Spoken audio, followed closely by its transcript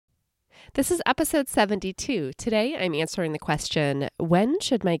This is episode 72. Today I'm answering the question, when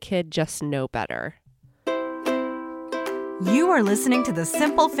should my kid just know better? You are listening to the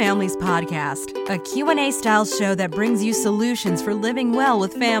Simple Families Podcast, a Q&A style show that brings you solutions for living well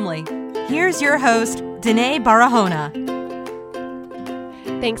with family. Here's your host, Danae Barahona.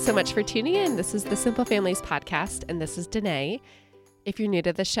 Thanks so much for tuning in. This is the Simple Families Podcast, and this is Danae. If you're new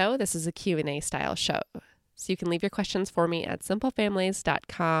to the show, this is a Q&A style show. So you can leave your questions for me at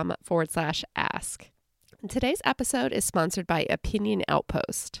simplefamilies.com/ask. Today's episode is sponsored by Opinion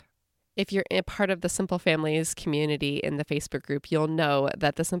Outpost. If you're a part of the Simple Families community in the Facebook group, you'll know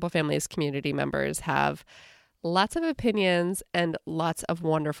that the Simple Families community members have lots of opinions and lots of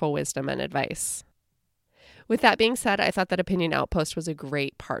wonderful wisdom and advice. With that being said, I thought that Opinion Outpost was a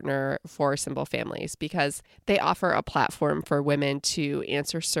great partner for Simple Families because they offer a platform for women to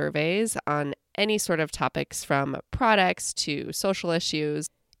answer surveys on any sort of topics from products to social issues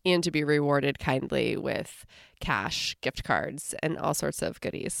and to be rewarded kindly with cash, gift cards, and all sorts of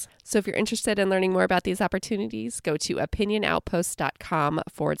goodies. So if you're interested in learning more about these opportunities, go to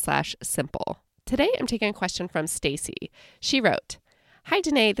opinionoutpost.com/simple. Today, I'm taking a question from Stacy. She wrote, "Hi,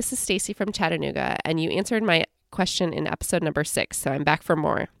 Danae. This is Stacy from Chattanooga, and you answered my question in episode number 6, so I'm back for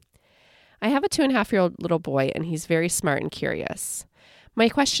more. I have a 2.5-year-old little boy, and he's very smart and curious. My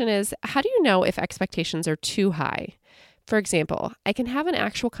question is, how do you know if expectations are too high? For example, I can have an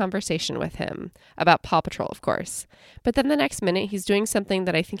actual conversation with him, about Paw Patrol, of course, but then the next minute he's doing something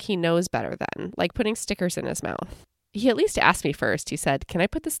that I think he knows better than, like putting stickers in his mouth. He at least asked me first. He said, 'Can I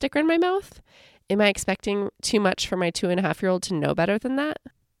put the sticker in my mouth?' Am I expecting too much for my 2.5-year-old to know better than that?"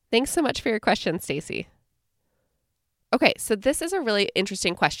 Thanks so much for your question, Stacy. Okay, so this is a really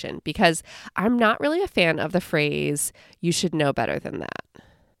interesting question because I'm not really a fan of the phrase, "you should know better than that."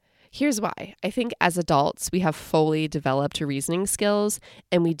 Here's why. I think as adults, we have fully developed reasoning skills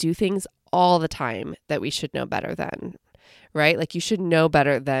and we do things all the time that we should know better than, right? Like you should know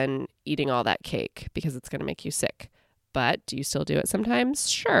better than eating all that cake because it's going to make you sick. But do you still do it sometimes?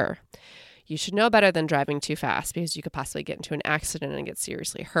 Sure. You should know better than driving too fast because you could possibly get into an accident and get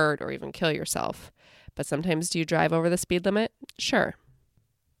seriously hurt or even kill yourself. But sometimes do you drive over the speed limit? Sure.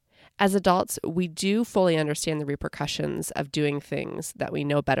 As adults, we do fully understand the repercussions of doing things that we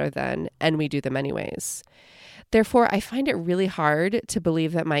know better than, and we do them anyways. Therefore, I find it really hard to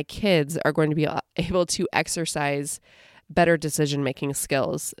believe that my kids are going to be able to exercise better decision-making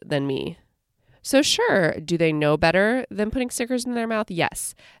skills than me. So sure, do they know better than putting stickers in their mouth?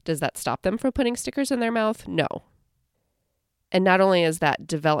 Yes. Does that stop them from putting stickers in their mouth? No. And not only is that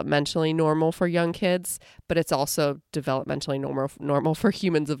developmentally normal for young kids, but it's also developmentally normal for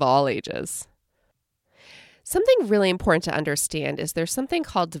humans of all ages. Something really important to understand is there's something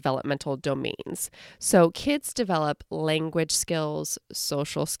called developmental domains. So kids develop language skills,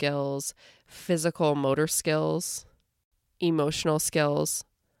 social skills, physical motor skills, emotional skills,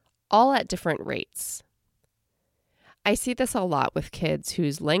 all at different rates. I see this a lot with kids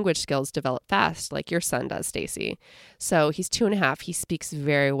whose language skills develop fast, like your son does, Stacy. So he's 2.5. He speaks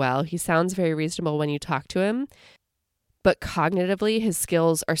very well. He sounds very reasonable when you talk to him, but cognitively, his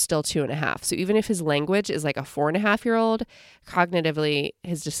skills are still 2.5. So even if his language is like a 4.5-year-old, cognitively,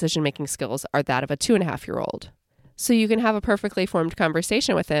 his decision-making skills are that of a 2.5-year-old. So you can have a perfectly formed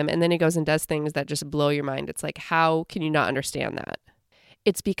conversation with him, and then he goes and does things that just blow your mind. It's like, how can you not understand that?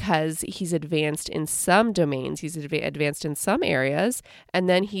 It's because he's advanced in some domains, he's advanced in some areas, and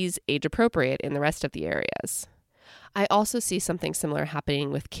then he's age appropriate in the rest of the areas. I also see something similar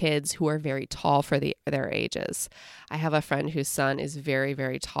happening with kids who are very tall for their ages. I have a friend whose son is very,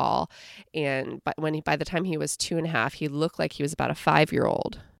 very tall, and by the time he was 2.5, he looked like he was about a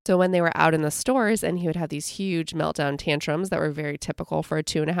 5-year-old. So when they were out in the stores and he would have these huge meltdown tantrums that were very typical for a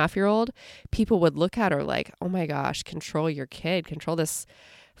 2.5-year-old, people would look at her like, "Oh my gosh, control your kid, control this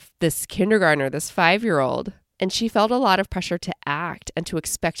kindergartner, this 5-year-old." And she felt a lot of pressure to act and to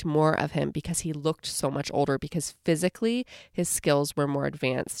expect more of him because he looked so much older, because physically his skills were more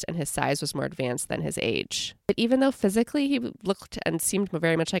advanced and his size was more advanced than his age. But even though physically he looked and seemed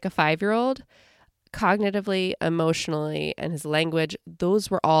very much like a 5-year-old, cognitively, emotionally, and his language,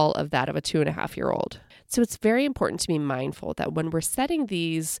 those were all of that of a 2.5-year-old. So it's very important to be mindful that when we're setting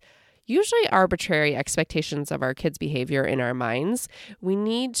these usually arbitrary expectations of our kids' behavior in our minds, we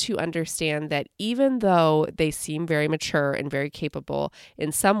need to understand that even though they seem very mature and very capable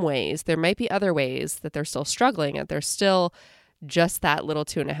in some ways, there might be other ways that they're still struggling and they're still just that little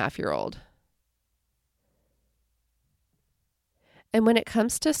 2.5-year-old. And when it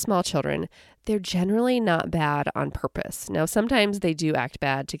comes to small children, they're generally not bad on purpose. Now, sometimes they do act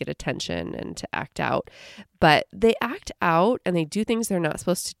bad to get attention and to act out, but they act out and they do things they're not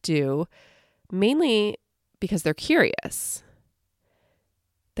supposed to do, mainly because they're curious.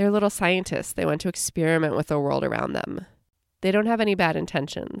 They're little scientists. They want to experiment with the world around them. They don't have any bad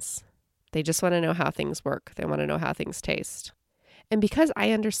intentions. They just want to know how things work. They want to know how things taste. And because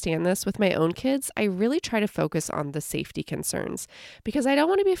I understand this with my own kids, I really try to focus on the safety concerns because I don't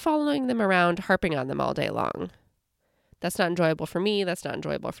want to be following them around, harping on them all day long. That's not enjoyable for me. That's not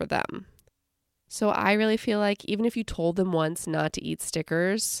enjoyable for them. So I really feel like even if you told them once not to eat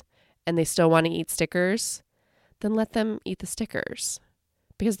stickers and they still want to eat stickers, then let them eat the stickers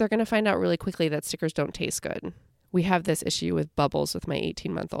because they're going to find out really quickly that stickers don't taste good. We have this issue with bubbles with my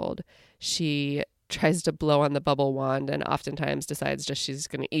 18-month-old. She tries to blow on the bubble wand and oftentimes decides just she's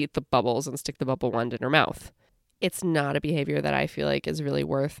going to eat the bubbles and stick the bubble wand in her mouth. It's not a behavior that I feel like is really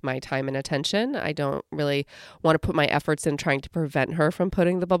worth my time and attention. I don't really want to put my efforts in trying to prevent her from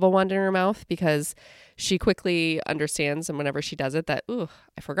putting the bubble wand in her mouth because she quickly understands, and whenever she does it, that,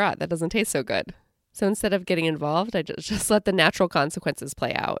 I forgot, that doesn't taste so good. So instead of getting involved, I just let the natural consequences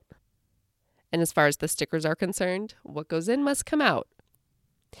play out. And as far as the stickers are concerned, what goes in must come out.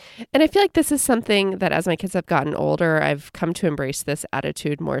 And I feel like this is something that as my kids have gotten older, I've come to embrace this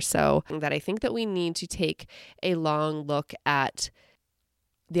attitude more so, that I think that we need to take a long look at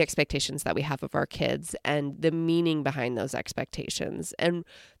the expectations that we have of our kids and the meaning behind those expectations and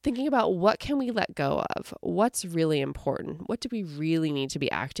thinking about what can we let go of? What's really important? What do we really need to be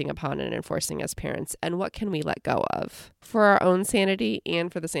acting upon and enforcing as parents? And what can we let go of for our own sanity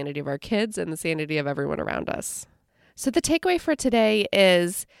and for the sanity of our kids and the sanity of everyone around us? So the takeaway for today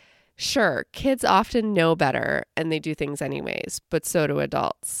is, sure, kids often know better and they do things anyways, but so do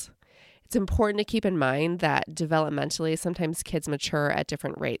adults. It's important to keep in mind that developmentally, sometimes kids mature at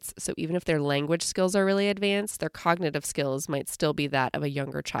different rates. So even if their language skills are really advanced, their cognitive skills might still be that of a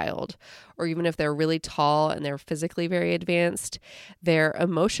younger child. Or even if they're really tall and they're physically very advanced, their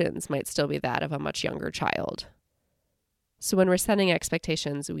emotions might still be that of a much younger child. So when we're setting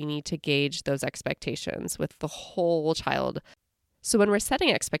expectations, we need to gauge those expectations with the whole child.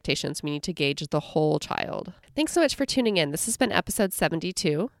 Thanks so much for tuning in. This has been episode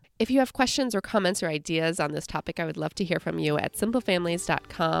 72. If you have questions or comments or ideas on this topic, I would love to hear from you at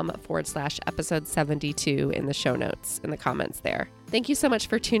simplefamilies.com/episode 72 in the show notes, in the comments there. Thank you so much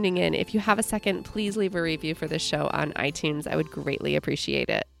for tuning in. If you have a second, please leave a review for this show on iTunes. I would greatly appreciate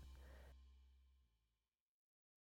it.